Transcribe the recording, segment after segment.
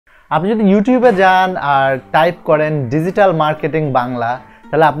আপনি যদি ইউটিউবে যান আর টাইপ করেন ডিজিটাল মার্কেটিং বাংলা,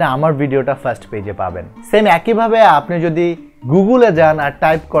 তাহলে আপনি আমার ভিডিওটা ফার্স্ট পেজে পাবেন। সেম একইভাবে আপনি যদি গুগলে যান আর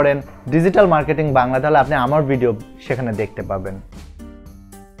টাইপ করেন ডিজিটাল মার্কেটিং বাংলা, তাহলে আপনি আমার ভিডিও সেখানে দেখতে পাবেন।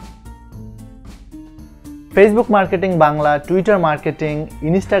 Facebook marketing Bangla, Twitter marketing,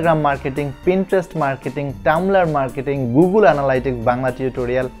 Instagram marketing, Pinterest marketing, টামলার marketing, Google analytics Bangla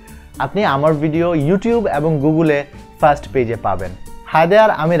tutorial, আপনি আমার ভিডিও ইউটিউব এবং গুগলে ফার্স্ট পেজে পাবেন। হাই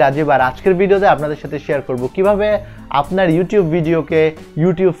দেয়ার, আমি রাজীব, আর আজকের ভিডিওতে আপনাদের সাথে শেয়ার করব কিভাবে আপনার ইউটিউব ভিডিওকে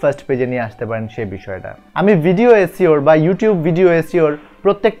ইউটিউব ফার্স্ট পেজে নিয়ে আসতে পারেন সেই বিষয়টা। আমি ভিডিও এসইওর বা ইউটিউব ভিডিও এসইওর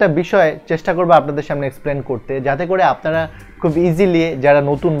প্রত্যেকটা বিষয় চেষ্টা করব আপনাদের সামনে এক্সপ্লেন করতে, যাতে করে আপনারা খুব ইজিলি যারা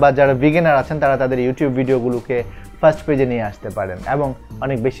নতুন বা যারা বিগিনার আছেন তারা তাদের ইউটিউব ভিডিওগুলোকে ফার্স্ট পেজে নিয়ে আসতে পারেন এবং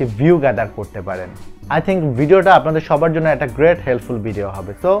অনেক বেশি ভিউ গ্যাদার করতে পারেন। আই থিঙ্ক ভিডিওটা আপনাদের সবার জন্য একটা গ্রেট হেল্পফুল ভিডিও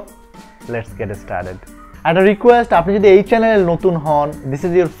হবে। So let's get started. একটা রিকোয়েস্ট, আপনি যদি এই চ্যানেলে নতুন হন, this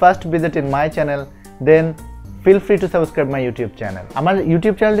is your first visit in my channel, then feel free to subscribe my YouTube channel. আমার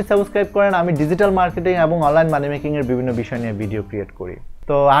ইউটিউব চ্যানেলটি সাবস্ক্রাইব করেন। আমি ডিজিটাল মার্কেটিং এবং অনলাইন মানি মেকিং এর বিভিন্ন বিষয় নিয়ে ভিডিও ক্রিয়েট করি।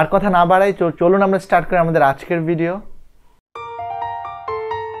 তো আর কথা না বাড়াই, চলুন আমরা স্টার্ট করি আমাদের আজকের video.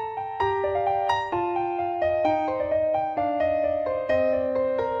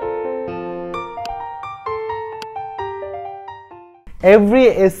 Every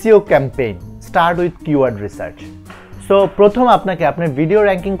SEO campaign start with keyword research. So প্রথম আপনাকে আপনার ভিডিও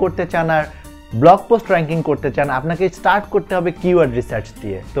র্যাঙ্কিং করতে চান আর ব্লগ পোস্ট র্যাঙ্কিং করতে চান, আপনাকে স্টার্ট করতে হবে কিওয়ার্ড রিসার্চ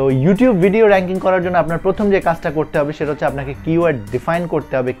দিয়ে। তো ইউটিউব ভিডিও র্যাঙ্কিং করার জন্য আপনার প্রথম যে কাজটা করতে হবে সেটা হচ্ছে আপনাকে কিওয়ার্ড ডিফাইন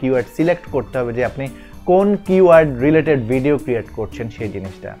করতে হবে, কিওয়ার্ড সিলেক্ট করতে হবে যে আপনি কোন কিওয়ার্ড রিলেটেড ভিডিও ক্রিয়েট করছেন সেই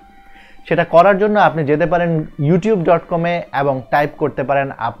জিনিসটা। সেটা করার জন্য আপনি যেতে পারেন youtube.com-এ এবং টাইপ করতে পারেন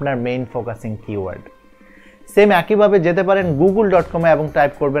আপনার মেইন ফোকাসিং কিওয়ার্ড। সেম একইভাবে যেতে পারেন google.com-এ এবং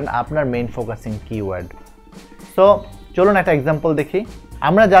টাইপ করবেন আপনার মেইন ফোকাসিং কিওয়ার্ড। সো চলুন একটা এক্সাম্পল দেখি।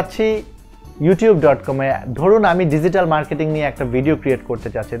 আমরা যাচ্ছি youtube.com-এ, ধরুন আমি ডিজিটাল মার্কেটিং নিয়ে একটা ভিডিও ক্রিয়েট করতে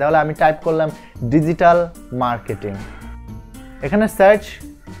চাচ্ছি, তাহলে আমি টাইপ করলাম ডিজিটাল মার্কেটিং। এখানে সার্চ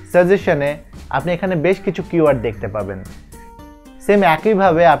সাজেশনে আপনি এখানে বেশ কিছু কিওয়ার্ড দেখতে পাবেন। সেম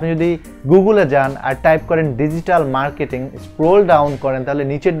একইভাবে আপনি যদি গুগলে যান আর টাইপ করেন ডিজিটাল মার্কেটিং, স্ক্রোল ডাউন করেন, তাহলে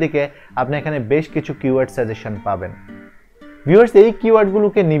নিচের দিকে আপনি এখানে বেশ কিছু কিওয়ার্ড সাজেশন পাবেন। ভিউয়ার্স, এই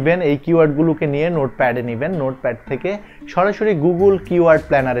কিওয়ার্ডগুলোকে নেবেন, এই কিওয়ার্ডগুলোকে নিয়ে নোটপ্যাডে নেবেন, নোটপ্যাড থেকে সরাসরি গুগল কিওয়ার্ড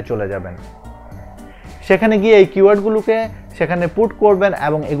প্ল্যানারে চলে যাবেন। সেখানে গিয়ে এই কিওয়ার্ডগুলোকে সেখানে পুট করবেন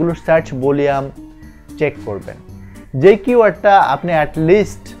এবং এগুলোর সার্চ ভলিউম চেক করবেন। যেই কিওয়ার্ডটা আপনি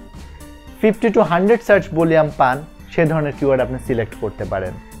অ্যাটলিস্ট 50 to 100 সার্চ ভলিউম পান, সে ধরনের কিওয়ার্ড আপনি সিলেক্ট করতে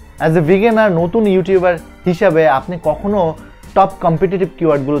পারেন। অ্যাজ এ বিগিনার, নতুন ইউটিউবার হিসাবে আপনি কখনো টপ কম্পিটিটিভ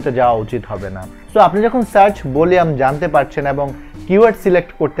কিওয়ার্ডগুলোতে যাওয়া উচিত হবে না। সো আপনি যখন সার্চ ভলিউম জানতে পারছেন এবং কিওয়ার্ড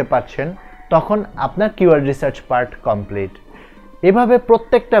সিলেক্ট করতে পারছেন, তখন আপনার কিওয়ার্ড রিসার্চ পার্ট কমপ্লিট। এভাবে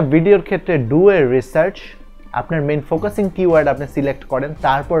প্রত্যেকটা ভিডিওর ক্ষেত্রে ডু এ রিসার্চ, আপনার মেইন ফোকাসিং কিওয়ার্ড আপনি সিলেক্ট করেন,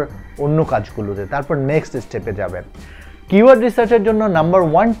 তারপর অন্য কাজগুলোতে, তারপর নেক্সট স্টেপে যাবেন। কিওয়ার্ড রিসার্চের জন্য নাম্বার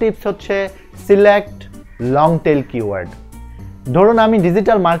 1 টিপস হচ্ছে সিলেক্ট লং টেল কিওয়ার্ড। ধরুন আমি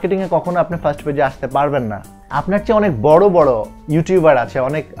ডিজিটাল মার্কেটিংয়ে কখনো আপনি ফার্স্ট পেজে আসতে পারবেন না, আপনার চেয়ে অনেক বড় বড় ইউটিউবার আছে,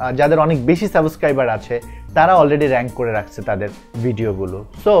 যাদের অনেক বেশি সাবস্ক্রাইবার আছে, তারা অলরেডি র্যাঙ্ক করে রাখছে তাদের ভিডিওগুলো।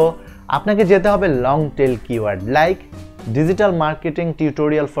 সো আপনাকে যেতে হবে long tail keyword, like digital marketing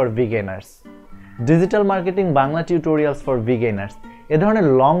tutorial for beginners, digital marketing Bangla tutorials for beginners, এ ধরনের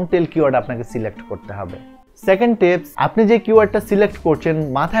লং টেল কিওয়ার্ড আপনাকে সিলেক্ট করতে হবে। সেকেন্ড টিপস, আপনি যে কিওয়ার্ডটা সিলেক্ট করছেন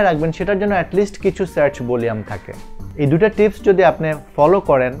মাথায় রাখবেন সেটার জন্য অ্যাটলিস্ট কিছু সার্চ ভলিউম থাকে। এই দুটো টিপস যদি আপনি ফলো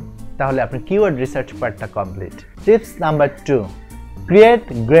করেন, তাহলে আপনার কিওয়ার্ড রিসার্চ পার্টটা complete. Tips number 2, create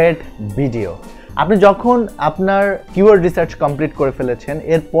great video. আপনি যখন আপনার কিওয়ার্ড রিসার্চ কমপ্লিট করে ফেলেছেন,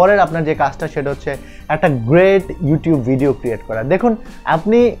 এর পরের আপনার যে কাজটা সেটা হচ্ছে একটা গ্রেট ইউটিউব ভিডিও ক্রিয়েট করা। দেখুন,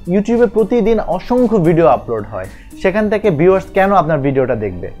 আপনি ইউটিউবে প্রতিদিন অসংখ্য ভিডিও আপলোড হয়, সেখান থেকে ভিউয়ার্স কেন আপনার ভিডিওটা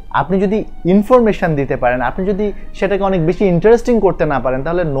দেখবে? আপনি যদি ইনফরমেশন দিতে পারেন, আপনি যদি সেটাকে অনেক বেশি ইন্টারেস্টিং করতে না পারেন,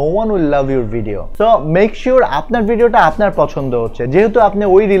 তাহলে no one will love your video. So make sure আপনার ভিডিওটা আপনার পছন্দ হচ্ছে। যেহেতু আপনি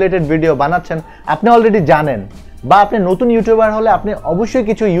ওই রিলেটেড ভিডিও বানাচ্ছেন, আপনি অলরেডি জানেন, বা আপনি নতুন ইউটিউবার হলে আপনি অবশ্যই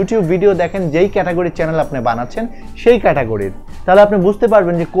কিছু ইউটিউব ভিডিও দেখেন যেই ক্যাটাগরির চ্যানেল আপনি বানাচ্ছেন সেই ক্যাটাগরির, তাহলে আপনি বুঝতে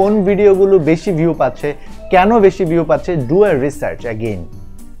পারবেন যে কোন ভিডিওগুলো বেশি ভিউ পাচ্ছে, কেন বেশি ভিউ পাচ্ছে। ডু এ রিসার্চ অ্যাগেইন,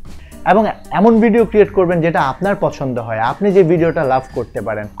 এবং এমন ভিডিও ক্রিয়েট করবেন যেটা আপনার পছন্দ হয়, আপনি যে ভিডিওটা লাভ করতে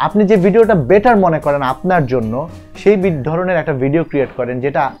পারেন, আপনি যে ভিডিওটা বেটার মনে করেন আপনার জন্য, সেই ধরনের একটা ভিডিও ক্রিয়েট করেন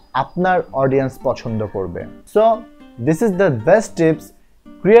যেটা আপনার অডিয়েন্স পছন্দ করবে। So this is the best tips,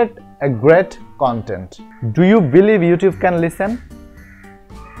 create a great content. Do you believe YouTube can listen?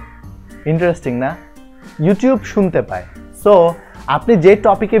 Interesting না? YouTube শুনতে পায়। সো আপনি যে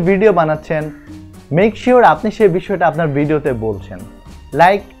টপিকে ভিডিও বানাচ্ছেন, মেক শিওর আপনি সেই বিষয়টা আপনার ভিডিওতে বলছেন।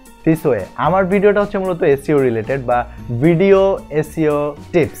 Like this way. আমার ভিডিওটা হচ্ছে মূলত এসইও রিলেটেড বা video SEO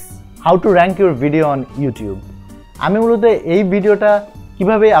tips, how to rank your video on YouTube. আমি মূলত এই ভিডিওটা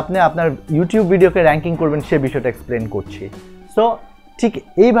কিভাবে আপনি আপনার ইউটিউব ভিডিওকে র্যাঙ্কিং করবেন সে বিষয়টা এক্সপ্লেন করছি। সো ঠিক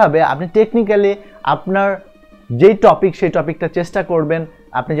এইভাবে আপনি টেকনিক্যালি আপনার যেই টপিক সেই টপিকটা চেষ্টা করবেন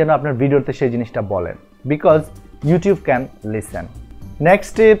আপনি যেন আপনার ভিডিওতে সেই জিনিসটা বলেন, because YouTube can listen.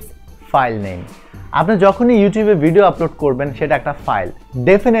 Next tips, file name. আপনি যখনই ইউটিউবে ভিডিও আপলোড করবেন সেটা একটা ফাইল,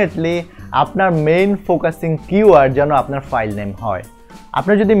 ডেফিনেটলি আপনার মেইন ফোকাসিং কিওয়ার্ড যেন আপনার ফাইল নেম হয়।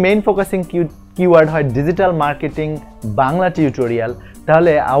 আপনার যদি মেইন ফোকাসিং কিওয়ার্ড হয় ডিজিটাল মার্কেটিং বাংলা টিউটোরিয়াল,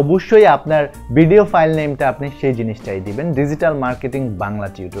 তাহলে অবশ্যই আপনার ভিডিও ফাইল নেমটা আপনি সেই জিনিসটাই দিবেন, ডিজিটাল মার্কেটিং বাংলা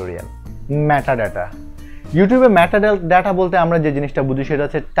টিউটোরিয়াল। ম্যাটাডাটা, ইউটিউবে ম্যাটাডাটা বলতে আমরা যে জিনিসটা বুঝি সেটা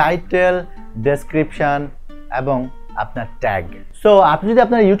হচ্ছে টাইটেল, ডেসক্রিপশন এবং আপনার ট্যাগ। সো আপনি যদি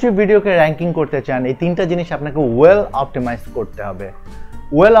আপনার ইউটিউব ভিডিওকে র্যাঙ্কিং করতে চান এই তিনটা জিনিস আপনাকে ওয়েল অপটিমাইজ করতে হবে।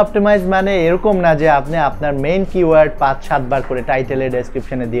 ওয়েল অপটিমাইজ মানে এরকম না যে আপনি আপনার মেইন কিওয়ার্ড 5-7 বার করে টাইটেলে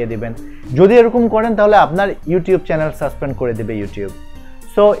ডেসক্রিপশনে দিয়ে দিবেন। যদি এরকম করেন তাহলে আপনার ইউটিউব চ্যানেল সাসপেন্ড করে দেবে ইউটিউব।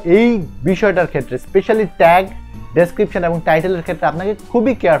 সো এই বিষয়টার ক্ষেত্রে স্পেশালি ট্যাগ, ডেসক্রিপশন এবং টাইটেলের ক্ষেত্রে আপনাকে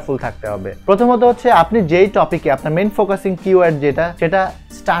খুবই কেয়ারফুল থাকতে হবে। প্রথমত হচ্ছে আপনি যেই টপিকে আপনার মেইন ফোকাসিং কিওয়ার্ড সেটা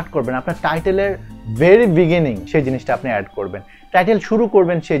স্টার্ট করবেন, আপনার টাইটেলের ভেরি বিগিনিং সেই জিনিসটা আপনি অ্যাড করবেন, টাইটেল শুরু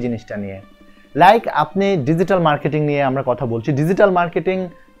করবেন সেই জিনিসটা নিয়ে। লাইক আপনি ডিজিটাল মার্কেটিং নিয়ে আমরা কথা বলছি, ডিজিটাল মার্কেটিং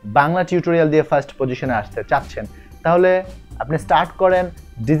বাংলা টিউটোরিয়াল দিয়ে ফার্স্ট পজিশনে আসতে চাচ্ছেন, তাহলে আপনি স্টার্ট করেন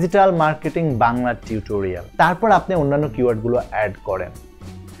ডিজিটাল মার্কেটিং বাংলা টিউটোরিয়াল, তারপর আপনি অন্যান্য কিওয়ার্ডগুলো অ্যাড করেন।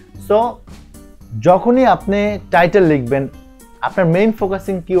 সো যখনই আপনি টাইটেল লিখবেন আপনার মেইন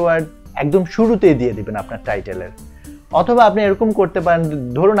ফোকাসিং কিওয়ার্ড একদম শুরুতেই দিয়ে দিবেন আপনার টাইটেলের। অথবা আপনি এরকম করতে পারেন,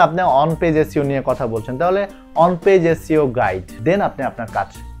 ধরুন আপনি অন পেজ এসইও নিয়ে কথা বলছেন, তাহলে অন পেজ এসইও গাইড, দেন আপনি আপনার কাজ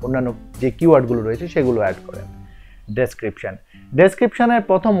অন্যান্য যে কিওয়ার্ডগুলো রয়েছে সেগুলো অ্যাড করেন। ডেসক্রিপশনের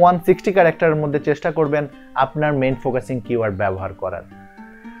প্রথম 160 ক্যারেক্টারের মধ্যে চেষ্টা করবেন আপনার মেইন ফোকাসিং কিওয়ার্ড ব্যবহার করার।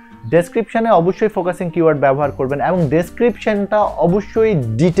 ডেসক্রিপশনে অবশ্যই ফোকাসিং কিওয়ার্ড ব্যবহার করবেন এবং ডেসক্রিপশনটা অবশ্যই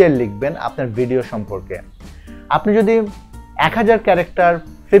ডিটেল লিখবেন আপনার ভিডিও সম্পর্কে। আপনি যদি 1000 ক্যারেক্টার,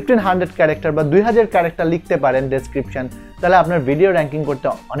 1500 ক্যারেক্টার বা 2000 ক্যারেক্টার লিখতে পারেন ডেসক্রিপশন, তাহলে আপনার ভিডিও র্যাঙ্কিং করতে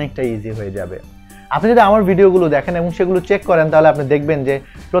অনেকটা ইজি হয়ে যাবে। আপনি যদি আমার ভিডিওগুলো দেখেন এবং সেগুলো চেক করেন তাহলে আপনি দেখবেন যে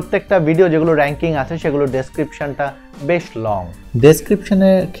প্রত্যেকটা ভিডিও যেগুলো র্যাঙ্কিং আছে সেগুলো ডেসক্রিপশনটা বেশ লং।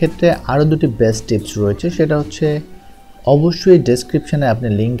 ডেসক্রিপশনের ক্ষেত্রে আরও দুটি বেস্ট টিপস রয়েছে, সেটা হচ্ছে অবশ্যই ডেসক্রিপশনে আপনি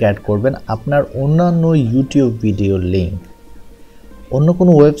লিঙ্ক অ্যাড করবেন আপনার অন্যান্য ইউটিউব ভিডিওর লিঙ্ক। অন্য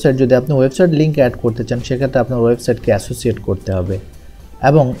কোনো ওয়েবসাইট যদি আপনি ওয়েবসাইট লিঙ্ক অ্যাড করতে চান সেক্ষেত্রে আপনার ওয়েবসাইটকে অ্যাসোসিয়েট করতে হবে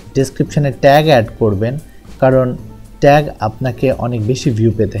এবং ডেসক্রিপশনে ট্যাগ অ্যাড করবেন, কারণ ট্যাগ আপনাকে অনেক বেশি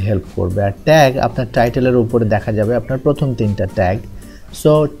ভিউ পেতে হেল্প করবে। আর ট্যাগ আপনার টাইটেলের উপরে দেখা যাবে আপনার প্রথম 3টা ট্যাগ।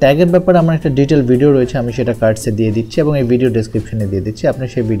 সো ট্যাগের ব্যাপারে আমার একটা ডিটেল ভিডিও রয়েছে, আমি সেটা কার্ডসে দিয়ে দিচ্ছি এবং এই ভিডিও ডেসক্রিপশনে দিয়ে দিচ্ছি, আপনি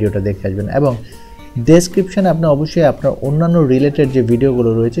সেই ভিডিওটা দেখে আসবেন। এবং ডেসক্রিপশনে আপনি অবশ্যই আপনার অন্যান্য রিলেটেড যে ভিডিওগুলো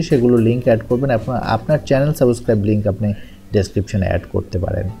রয়েছে সেগুলো লিঙ্ক অ্যাড করবেন, আপনার চ্যানেল সাবস্ক্রাইব লিঙ্ক আপনি ডেসক্রিপশনে অ্যাড করতে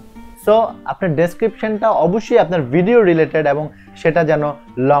পারেন। সো আপনার ডেসক্রিপশনটা অবশ্যই আপনার ভিডিও রিলেটেড এবং সেটা যেন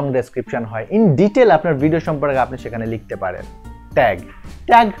লং ডেসক্রিপশন হয়, ইন ডিটেল আপনার ভিডিও সম্পর্কে আপনি সেখানে লিখতে পারেন।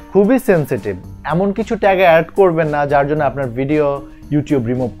 ট্যাগ খুবই সেন্সিটিভ, এমন কিছু ট্যাগে অ্যাড করবেন না যার জন্য আপনার ভিডিও ইউটিউব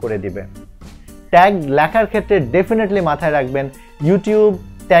রিমুভ করে দিবে। ট্যাগ লেখার ক্ষেত্রে ডেফিনেটলি মাথায় রাখবেন ইউটিউব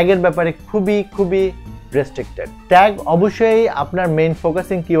ট্যাগের ব্যাপারে খুবই রেস্ট্রিক্টেড। ট্যাগ অবশ্যই আপনার মেইন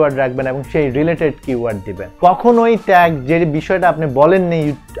ফোকাসিং কিওয়ার্ড রাখবেন এবং সেই রিলেটেড কিওয়ার্ড দিবেন। কখনোই ট্যাগ যে বিষয়টা আপনি বলেননি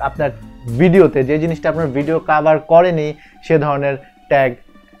আপনার ভিডিওতে, যে জিনিসটা আপনার ভিডিও কভার করেনি সে ধরনের ট্যাগ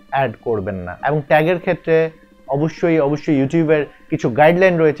অ্যাড করবেন না। এবং ট্যাগের ক্ষেত্রে অবশ্যই ইউটিউবের কিছু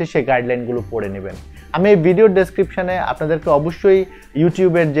গাইডলাইন রয়েছে, সেই গাইডলাইনগুলো পড়ে নেবেন। আমি এই ভিডিওর ডেসক্রিপশনে আপনাদেরকে অবশ্যই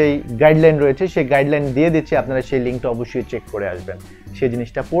ইউটিউবের যেই গাইডলাইন রয়েছে সেই গাইডলাইন দিয়ে দিচ্ছি, আপনারা সেই লিঙ্কটা অবশ্যই চেক করে আসবেন, সেই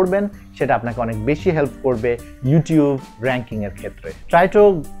জিনিসটা পড়বেন, সেটা আপনাকে অনেক বেশি হেল্প করবে ইউটিউব র্যাঙ্কিংয়ের ক্ষেত্রে। Try to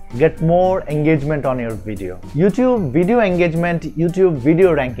get more engagement on your video. YouTube video engagement, YouTube video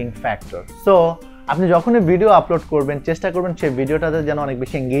ranking factor. So আপনি যখনই ভিডিও আপলোড করবেন চেষ্টা করবেন সেই ভিডিওটাতে যেন অনেক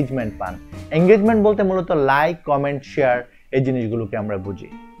বেশি এঙ্গেজমেন্ট পান। এঙ্গেজমেন্ট বলতে মূলত লাইক, কমেন্ট, শেয়ার এই জিনিসগুলোকে আমরা বুঝি।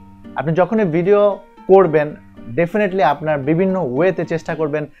 আপনি যখনই ভিডিও করবেন ডেফিনেটলি আপনার বিভিন্ন ওয়েতে চেষ্টা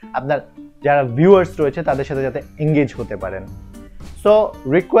করবেন আপনার যারা ভিউয়ার্স রয়েছে তাদের সাথে যাতে এঙ্গেজ হতে পারেন। সো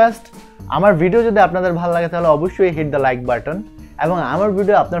রিকোয়েস্ট, আমার ভিডিও যদি আপনাদের ভালো লাগে তাহলে অবশ্যই হিট দ্য লাইক বাটন এবং আমার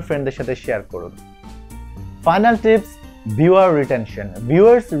ভিডিও আপনার ফ্রেন্ডদের সাথে শেয়ার করুন। Final tips, viewer retention.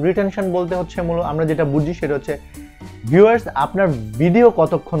 Viewers retention বলতে হচ্ছে মূলত আমরা যেটা বুঝি সেটা হচ্ছে ভিউয়ার্স আপনার ভিডিও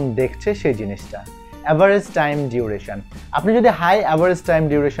কতক্ষণ দেখছে সেই জিনিসটা। অ্যাভারেজ টাইম ডিউরেশন, আপনি যদি হাই অ্যাভারেজ টাইম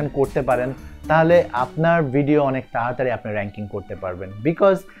ডিউরেশন করতে পারেন তাহলে আপনার ভিডিও অনেক তাড়াতাড়ি আপনি র্যাঙ্কিং করতে পারবেন,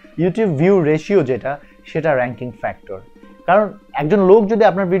 বিকজ ইউটিউব ভিউ রেশিও যেটা সেটা র্যাঙ্কিং ফ্যাক্টর। কারণ একজন লোক যদি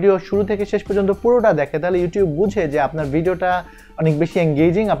আপনার ভিডিও শুরু থেকে শেষ পর্যন্ত পুরোটা দেখে তাহলে ইউটিউব বুঝে যে আপনার ভিডিওটা অনেক বেশি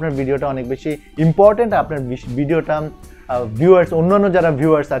এঙ্গেজিং, আপনার ভিডিওটা অনেক বেশি ইম্পর্টেন্ট, আপনার ভিডিওটা ভিউয়ার্স, অন্যান্য যারা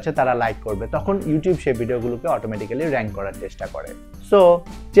ভিউয়ার্স আছে তারা লাইক করবে, তখন ইউটিউব সেই ভিডিওগুলোকে অটোমেটিক্যালি র্যাঙ্ক করার চেষ্টা করে। সো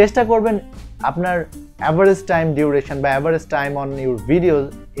চেষ্টা করবেন আপনার অ্যাভারেজ টাইম ডিউরেশন বা average time on your video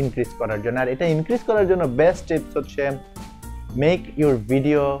increase করার জন্য। আর এটা ইনক্রিজ করার জন্য বেস্ট টিপস হচ্ছে মেক ইউর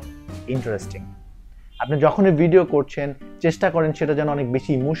ভিডিও ইন্টারেস্টিং। আপনি যখনই ভিডিও করছেন চেষ্টা করেন সেটা যেন অনেক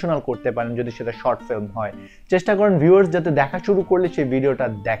বেশি ইমোশনাল করতে পারেন। যদি সেটা শর্ট ফিল্ম হয়, চেষ্টা করেন ভিউয়ার্স যাতে দেখা শুরু করলে সেই ভিডিওটা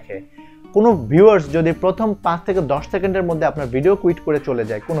দেখে। কোনো ভিউয়ার্স যদি প্রথম 5 থেকে 10 সেকেন্ডের মধ্যে আপনার ভিডিও কুইট করে চলে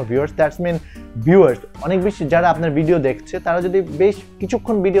যায়, কোনো ভিউয়ার্স, দ্যাটস মিন ভিউয়ার্স অনেক বেশি যারা আপনার ভিডিও দেখছে, তারা যদি বেশ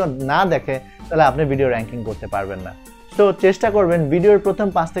কিছুক্ষণ ভিডিও না দেখে তাহলে আপনি ভিডিও র্যাঙ্কিং করতে পারবেন না। সো চেষ্টা করবেন ভিডিওর প্রথম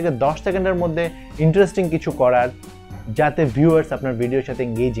 5 থেকে 10 সেকেন্ডের মধ্যে ইন্টারেস্টিং কিছু করার, যাতে ভিউয়ার্স আপনার ভিডিওর সাথে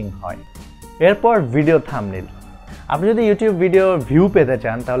এঙ্গেজিং হয়। এরপর ভিডিও থাম্বনেল। আপনি যদি ইউটিউব ভিডিও ভিউ পেতে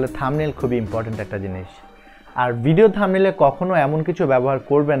চান তাহলে থাম্বনেল খুবই ইম্পর্টেন্ট একটা জিনিস। আর ভিডিও থাম্বনেলে কখনো এমন কিছু ব্যবহার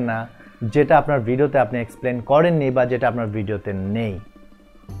করবেন না যেটা আপনার ভিডিওতে আপনি এক্সপ্লেন করেননি বা যেটা আপনার ভিডিওতে নেই।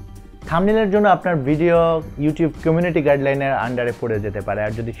 থাম্বনেলের জন্য আপনার ভিডিও ইউটিউব কমিউনিটি গাইডলাইনের আন্ডারে পড়ে যেতে পারে,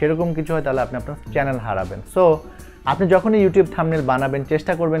 আর যদি সেরকম কিছু হয় তাহলে আপনি আপনার চ্যানেল হারাবেন। সো আপনি যখনই ইউটিউব থাম্বনেল বানাবেন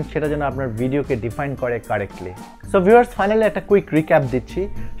চেষ্টা করবেন সেটা যেন আপনার ভিডিওকে ডিফাইন করে কারেক্টলি। সো ভিউয়ার্স, ফাইনালি একটা কুইক রিক্যাপ দিচ্ছি,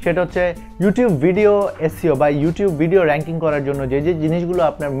 সেটা হচ্ছে ইউটিউব ভিডিও এসইও বা ইউটিউব ভিডিও র্যাঙ্কিং করার জন্য যে যে জিনিসগুলো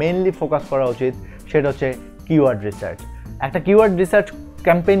আপনার মেইনলি ফোকাস করা উচিত সেটা হচ্ছে কিওয়ার্ড রিসার্চ। একটা কিওয়ার্ড রিসার্চ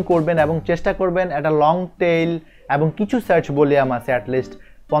ক্যাম্পেইন করবেন এবং চেষ্টা করবেন একটা লং টেইল এবং কিছু সার্চ ভলিউম আছে, অ্যাটলিস্ট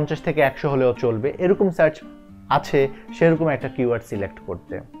 50 থেকে 100 হলেও চলবে, এরকম সার্চ আছে সেরকম একটা কিওয়ার্ড সিলেক্ট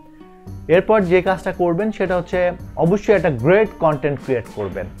করতে। এরপর যে কাজটা করবেন সেটা হচ্ছে অবশ্যই একটা গ্রেট কন্টেন্ট ক্রিয়েট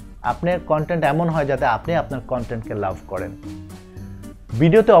করবেন। আপনার কন্টেন্ট এমন হয় যাতে আপনি আপনার কন্টেন্টকে লাভ করেন।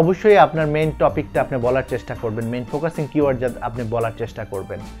 ভিডিওতে অবশ্যই আপনার মেইন টপিকটা আপনি বলার চেষ্টা করবেন, মেইন ফোকাসিং কিওয়ার্ড যাতে আপনি বলার চেষ্টা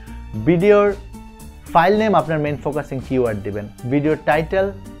করবেন। ভিডিওর ফাইল নেম আপনার মেইন ফোকাসিং কিওয়ার্ড দিবেন। ভিডিওর টাইটেল,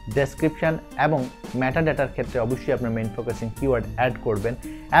 ডেসক্রিপশন এবং মেটাডাটার ক্ষেত্রে অবশ্যই আপনার মেইন ফোকাসিং কিওয়ার্ড অ্যাড করবেন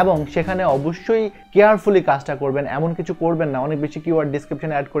এবং সেখানে অবশ্যই কেয়ারফুলি কাজটা করবেন। এমন কিছু করবেন না, অনেক বেশি কিওয়ার্ড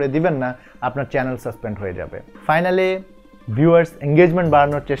ডিসক্রিপশনে অ্যাড করে দিবেন না, আপনার চ্যানেল সাসপেন্ড হয়ে যাবে। ফাইনালি ভিউয়ার্স এঙ্গেজমেন্ট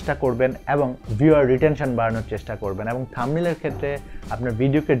বাড়ানোর চেষ্টা করবেন এবং ভিউয়ার রিটেনশন বাড়ানোর চেষ্টা করবেন এবং থাম্বনেলের ক্ষেত্রে আপনার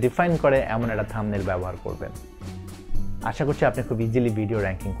ভিডিওকে ডিফাইন করে এমন একটা থাম্বনেল ব্যবহার করবেন। আশা করছি আপনি খুব ইজিলি ভিডিও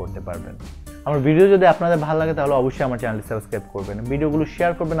র্যাঙ্কিং করতে পারবেন। আমার ভিডিও যদি আপনাদের ভালো লাগে তাহলে অবশ্যই আমার চ্যানেলটি সাবস্ক্রাইব করবেন, ভিডিওগুলো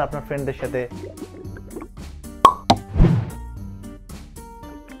শেয়ার করবেন আপনার ফ্রেন্ডদের সাথে।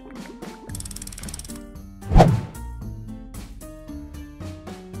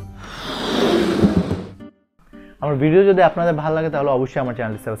 আমার ভিডিও যদি আপনাদের ভালো লাগে তাহলে অবশ্যই আমার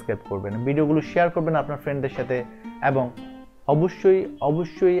চ্যানেলটি সাবস্ক্রাইব করবেন, ভিডিওগুলো শেয়ার করবেন আপনার ফ্রেন্ডদের সাথে এবং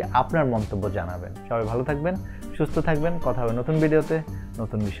অবশ্যই আপনার মন্তব্য জানাবেন। সবাই ভালো থাকবেন, সুস্থ থাকবেন, কথা হবে নতুন ভিডিওতে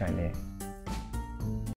নতুন বিষয় নিয়ে।